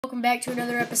Welcome back to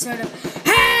another episode of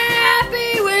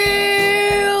Happy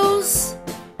Wheels!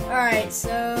 Alright,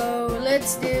 so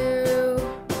let's do...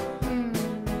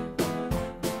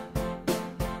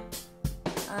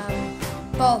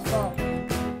 Fall.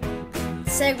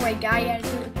 Segway guy, you gotta do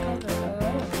it with color.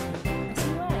 I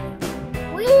see why.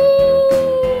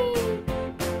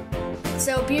 Whee!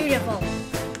 So beautiful.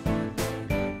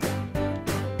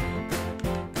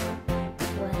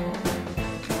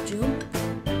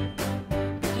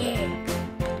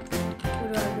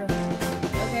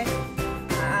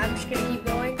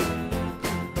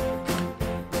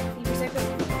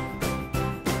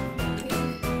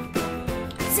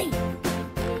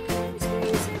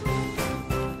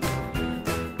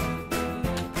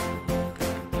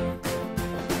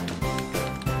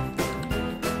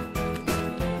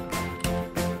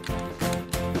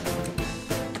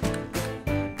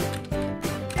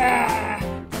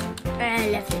 I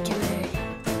left it to her.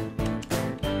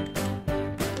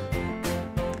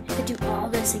 I could do all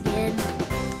this again.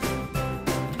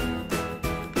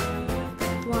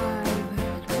 Why?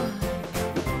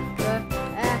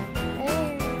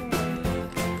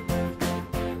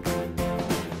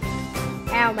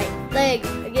 Ow, my leg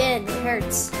again. It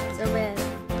hurts so bad.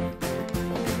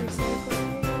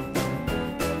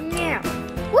 Yeah.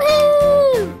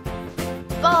 Woohoo!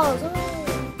 Balls.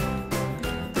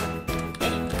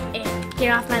 Get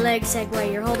off my leg,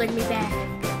 Segway. You're holding me back.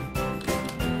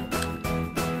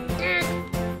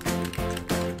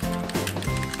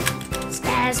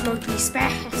 Spaz, monkey,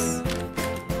 spaz.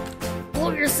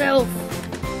 Pull yourself.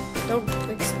 Don't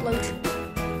explode.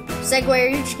 Segway, are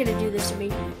you just gonna do this to me?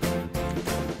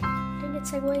 Dang it,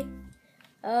 Segway.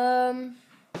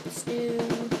 Let's do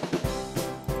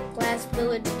Glass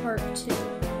Village Part 2.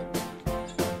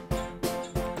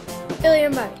 Billy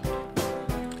and Buddy.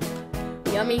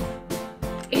 Yummy.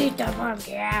 Eat the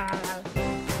pumpkin.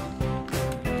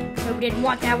 Who didn't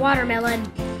want that watermelon?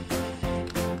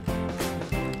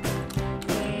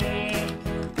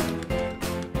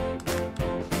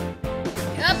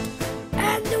 Up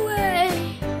and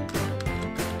away.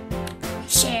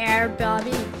 Share,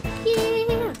 Bobby.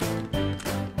 Yeah.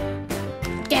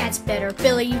 That's better.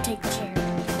 Billy, you take the chair.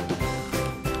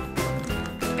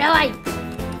 Billy.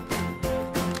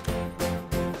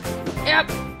 Yep.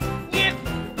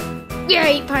 Yeah,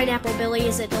 eat pineapple, Billy.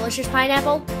 Is it delicious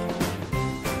pineapple?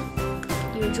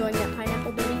 You enjoying that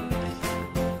pineapple, Billy?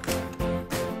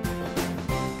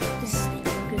 This is a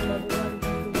good level. How do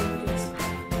you do this?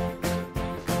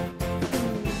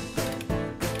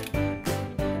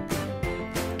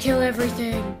 Kill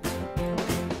everything.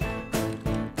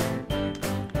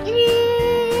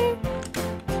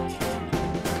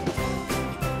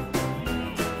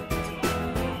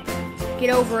 Get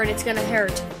over it. It's gonna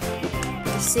hurt.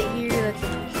 Sit here,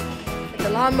 let the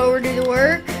lawnmower do the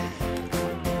work.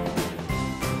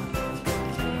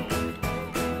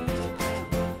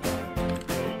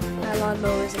 My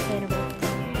lawnmower is a cannibal.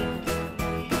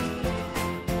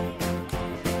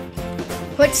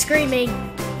 Quit screaming.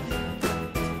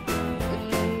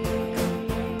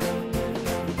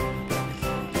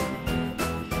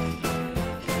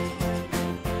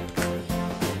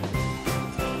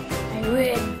 I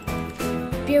win.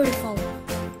 Beautiful.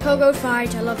 Pogo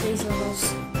fight, I love these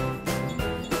levels.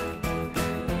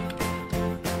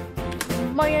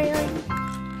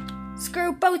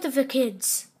 Screw both of the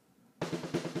kids.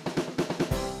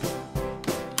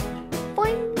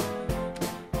 Boing.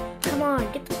 Come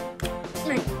on, get the...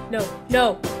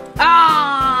 No.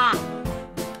 Ah!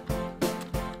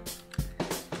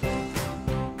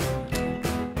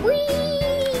 Whee!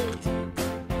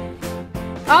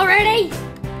 Already?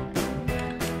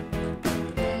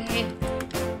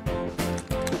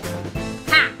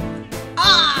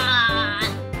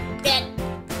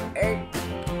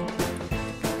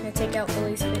 Take out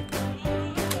Billy's bit.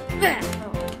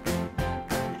 Oh.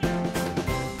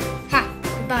 Ha!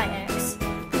 Goodbye, Axe.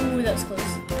 Ooh, that was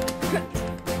close.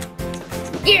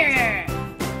 Yeah!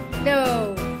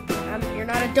 No! You're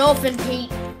not a dolphin,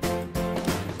 Pete.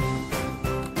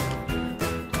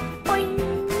 Boing!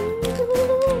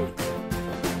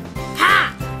 Ha!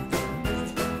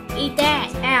 Eat that!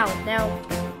 Ow! Now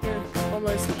you're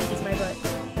almost eating my butt.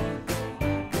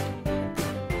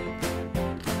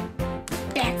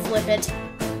 Flip it.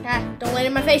 Ah, don't land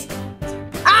in my face.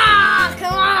 Ah,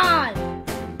 come on!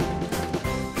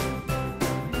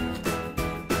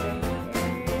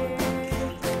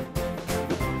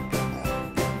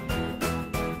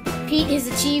 Pete has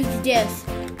achieved death.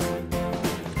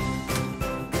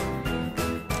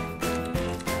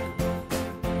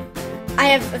 I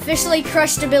have officially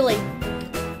crushed a Billy.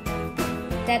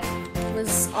 That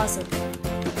was awesome,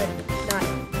 but not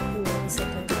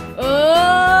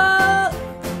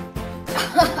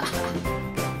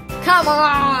Come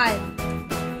on!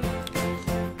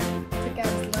 Took out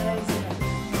his legs and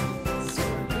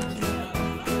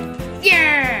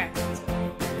Yeah!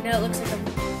 Now it looks like I'm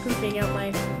pooping out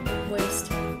my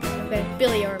waist. I've got a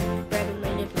billy arm grabbing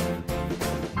my nipple.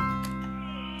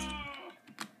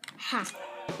 Ha!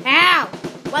 Ow!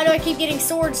 Why do I keep getting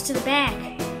swords to the back?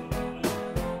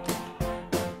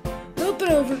 Poop it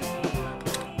over.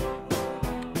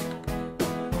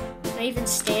 Can I even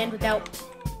stand without...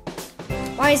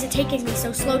 Why is it taking me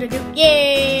so slow to do?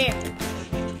 Yeah!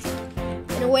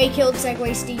 In a way, killed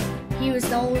Segway Steve. He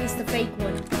was always the fake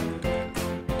one.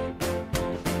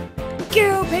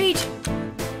 Go, Pete!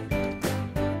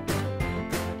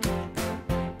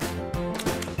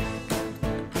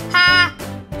 Ha!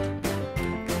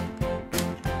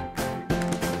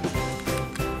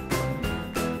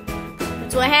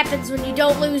 That's what happens when you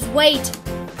don't lose weight.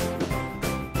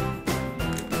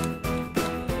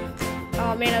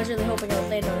 Oh man, I was really hoping I would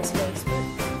land on his face.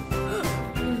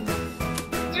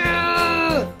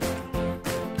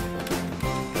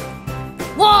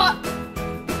 What?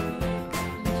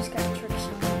 you just got a trick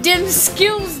shot. Dim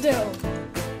skills though.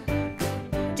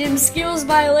 Dim skills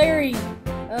by Larry.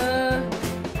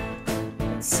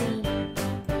 Let's see.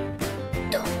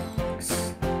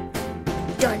 Dogs.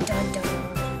 Dun dun dun.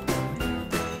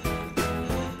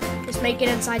 Just make it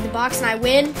inside the box and I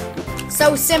win.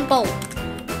 So simple.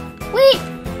 Wait.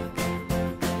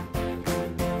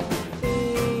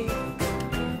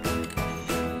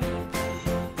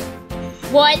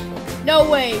 What? No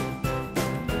way.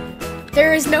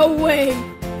 There is no way.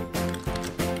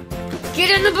 Get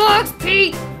in the box,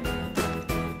 Pete!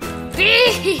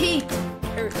 Pete!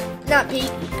 Or, not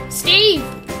Pete. Steve!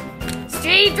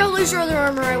 Steve, don't lose your other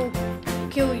armor. I will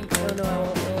kill you. Oh no, I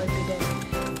won't. No, I'd be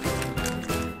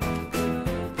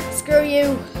dead. Screw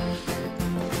you.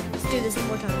 Let's do this one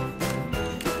more time.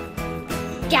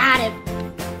 Got it.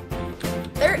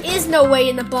 There is no way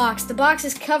in the box. The box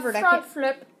is covered. Front I can't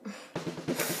flip.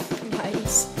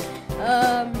 Nice.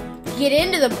 Get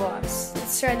into the box.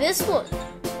 Let's try this one.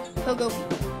 Go.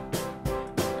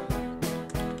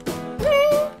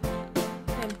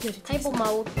 I'm good at Table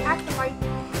mode. Activate.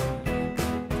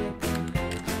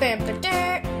 Bam, ba,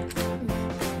 da.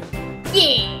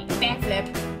 Yeah, backflip.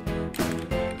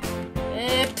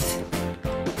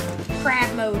 Crab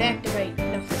mode, activate.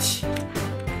 No.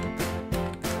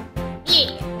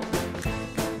 Yeah.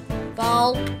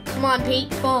 Fall. Come on,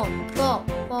 Pete. Fall.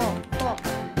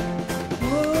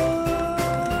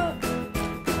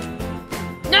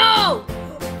 No!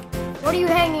 What are you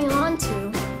hanging on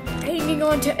to? Hanging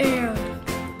on to air.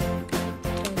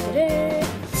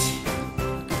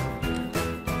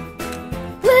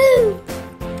 Woo!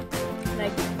 Can I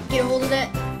get a hold of that?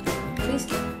 Please.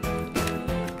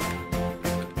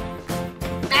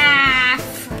 Ah,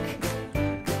 frick.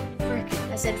 Frick.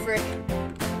 I said frick.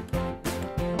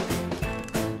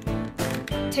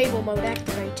 Table mode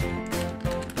activate.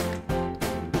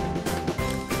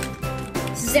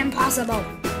 This is impossible.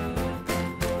 I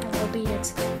will beat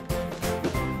it.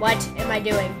 What am I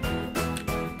doing?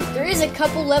 There is a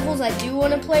couple levels I do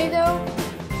want to play though.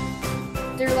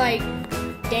 They're like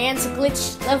dance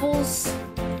glitch levels.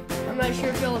 I'm not sure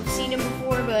if y'all have seen them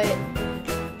before, but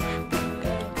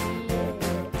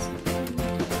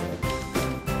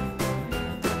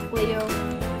Leo.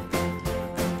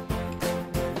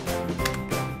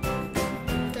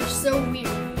 They're so weird.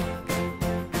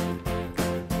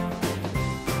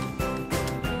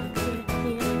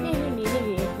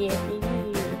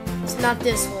 It's not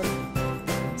this one.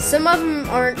 Some of them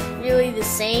aren't really the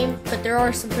same, but there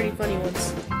are some pretty funny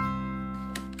ones.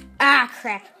 Ah,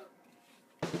 crap.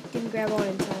 Didn't grab on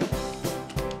in time.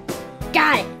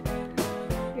 Got it!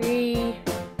 3,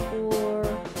 4,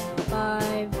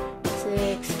 5,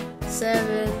 6,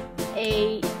 7,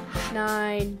 8,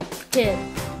 9, 10.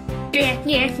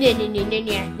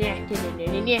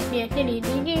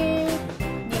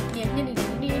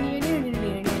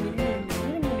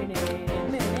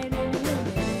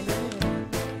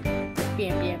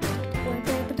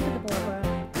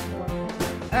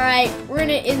 Alright, we're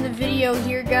gonna end the video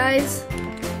here, guys.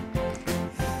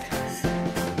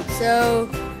 So,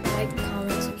 like,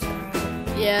 comment, subscribe.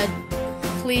 Yeah,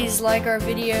 please like our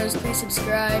videos, please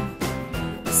subscribe.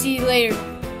 See you later.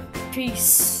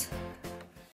 Peace.